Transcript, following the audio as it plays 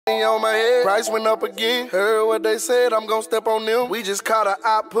On my head, price went up again. Heard what they said, I'm gon' step on them. We just caught a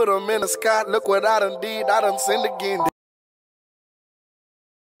op, put them in the sky. Look what I done did, I done sinned again.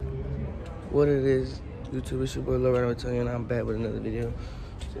 What it is, YouTube, it's your boy Lil Random telling you, and I'm back with another video.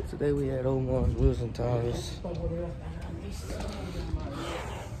 So today we at Omar's Wheels and Tires.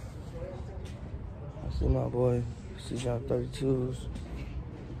 I see my boy, CJ 32s.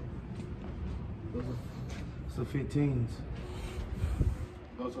 It's the 15s.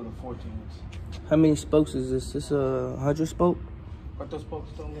 Those are the 14s. How many spokes is this? This 100 spoke? ¿Cuántos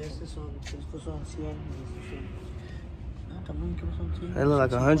spokes son? Estos son 100. También creo son 100. They look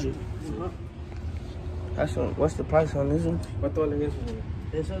like 100. That's what's the price on this one? ¿Cuánto valen esos?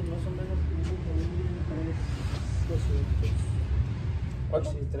 Esos más o menos 200.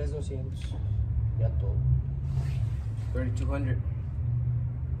 ¿Cuánto? Sí, 3,200. Ya todo. 3,200.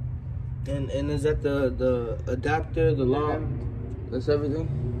 And is that the adapter, the lock? That's everything?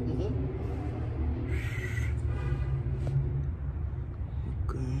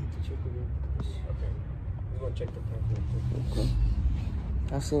 Check the price. Okay.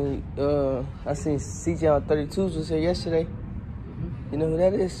 I seen CJ on 32s was here yesterday. You know who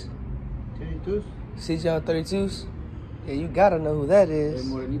that is? 32s? CJ on 32s? Yeah, you gotta know who that El is.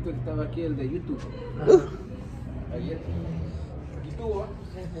 morenito que estaba aquí, el de YouTube. Ayer. Aquí estuvo,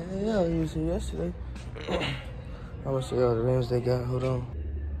 Yeah, he was here yesterday. I'm gonna show y'all the rims they got. Hold on.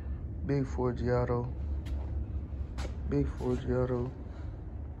 Big Ford Giotto. Big Ford Giotto.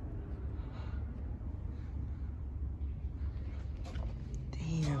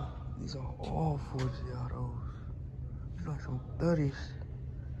 Damn, these are all Ford Giottos. These are some 30s.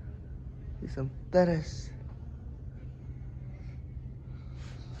 These some 30s.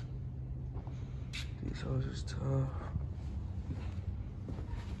 These hoes is tough.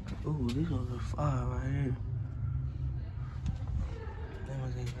 Ooh, these ones are fire right here. That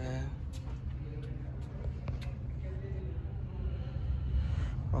wasn't bad.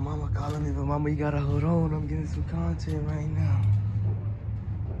 My mama calling me, but mama, you gotta hold on. I'm getting some content right now.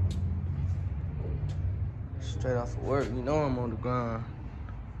 Straight off of work, you know I'm on the grind.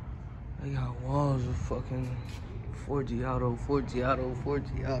 They got walls of fucking 4G auto, 4G auto,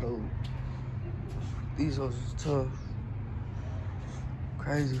 4G auto. These hoes is tough.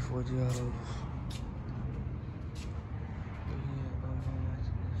 Crazy 4G autos.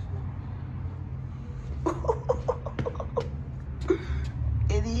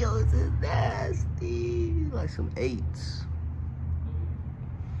 Videos is nasty. Like some 8s.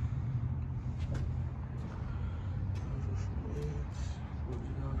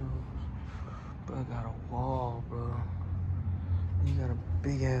 Bro, I got a wall, bro. You got a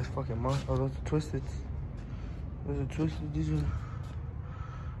big ass fucking monster. Oh, those are twisted. Those are twisted. These are.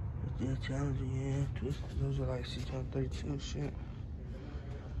 Yeah, challenging, yeah. Twisted. Those are like CJ32 shit.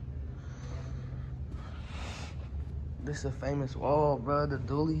 This is a famous wall, bro. The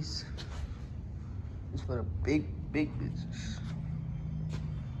dualies. It's for the big bitches.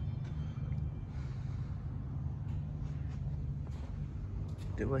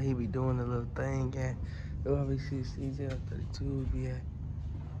 That's what he be doing, the little thing at. That's why we see CJ32 be at.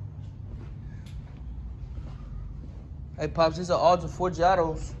 Hey, Pops, these are all the 4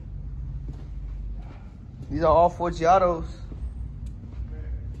 Giottos. These are all 4 Giottos.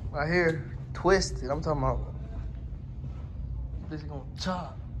 Right here. Twisted. I'm talking about. This is gonna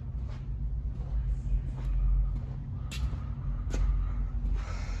chop.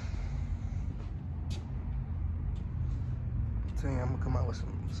 I'm gonna come out with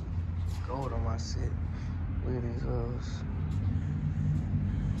some gold on my shit. Look at these hoes.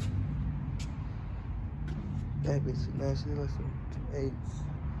 That bitch is nasty. Like some 8s.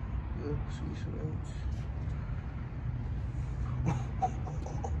 Yeah, see some 8s.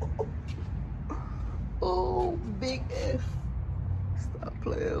 Oh, big F. Stop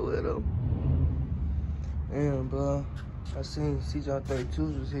playing with him. Damn, bro. I seen CJ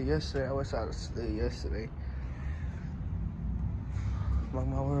 32s was here yesterday. I wish I was there yesterday. Mark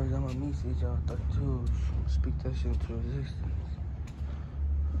my words, I'm gonna meet CJ 32s. Speak that shit into existence.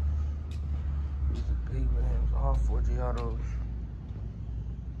 These are big rims, all 4 Giottos.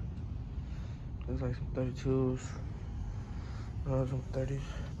 Looks like some 32s. No, some 30s.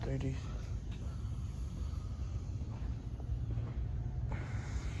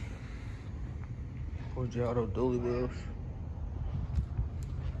 Ford Giotto dually wheels.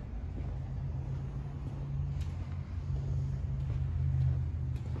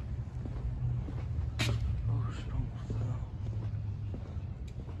 Oh shit, almost fell.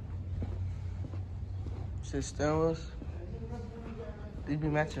 Shit stainless. These be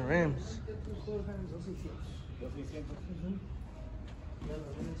matching rims.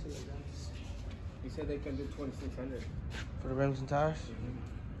 said they can do 2,600. For the rims and tires?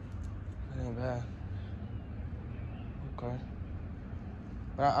 That ain't bad. Okay.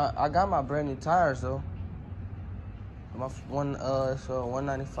 But I got my brand new tires though. My one so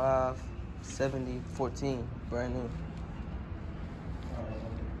 195 70 14 brand new.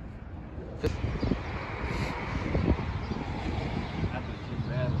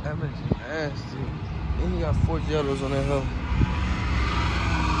 That bitch nasty. And he got 4 jellos on that hoe.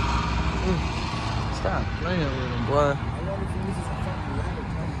 Stop playing with him, boy.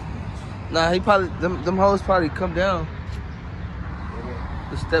 Nah, he probably them hoes probably come down.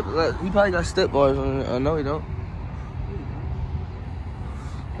 The step, he probably got step bars on it. No, he don't.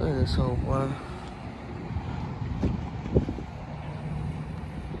 Look at this whole boy.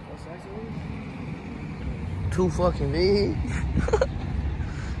 Too fucking big.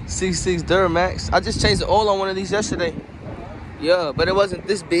 6'6" Duramax. I just changed the oil on one of these yesterday. Yeah, but it wasn't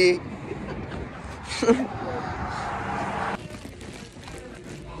this big.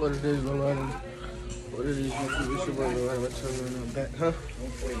 What it is, Loretta? What it is? What's your boy, Loretta? What's her back? Huh?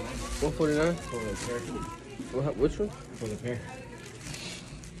 149? For the pair. Which one? For the pair.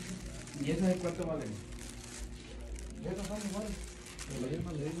 ¿Y esa de cuánto vale? ¿Y cuánto vale?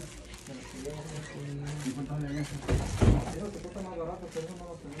 ¿Y cuánto vale esa? Eso te cuesta más barato, pero eso no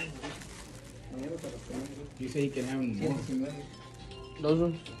lo tenemos. You say you can have them more. Those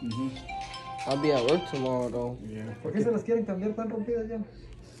ones? I'll be at work tomorrow, though. Yeah. ¿Por qué se las quieren cambiar tan rompidas ya?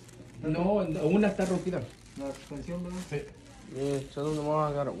 No, una está rompida. La suspensión, ¿verdad? Sí. Yeah, tell them tomorrow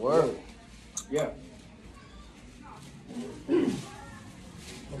I gotta work. Yeah.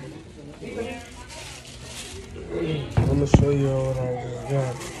 I'm gonna show you all what I just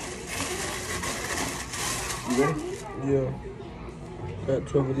got. You ready? Yeah. Got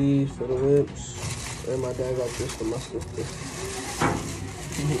 12 of these for the whips. And my dad got this for my sister.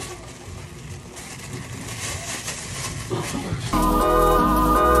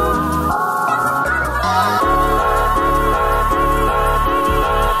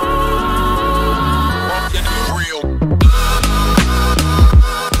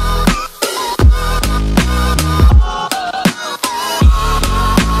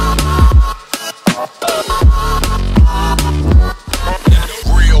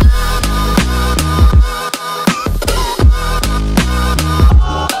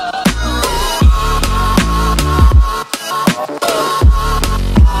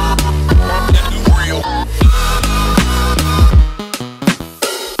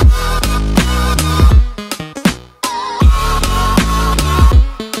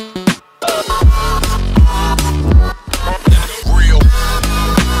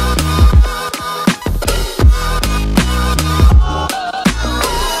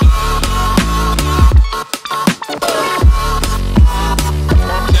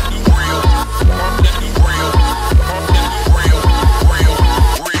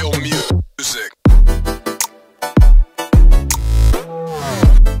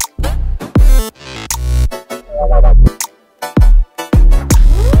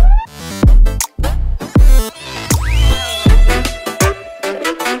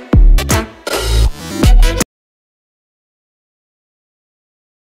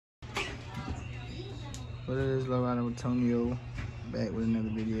 What it is, Loretta with Tonio, back with another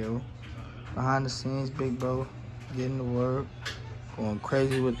video. Behind the scenes, big bro, getting to work, going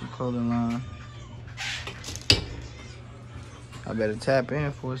crazy with the clothing line. I better tap in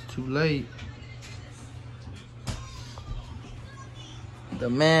before it's too late. The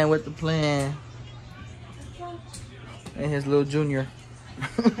man with the plan. And his little junior.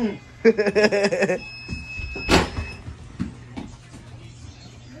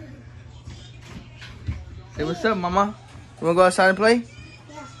 Say what's up, mama? You wanna go outside and play?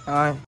 Yeah. All right.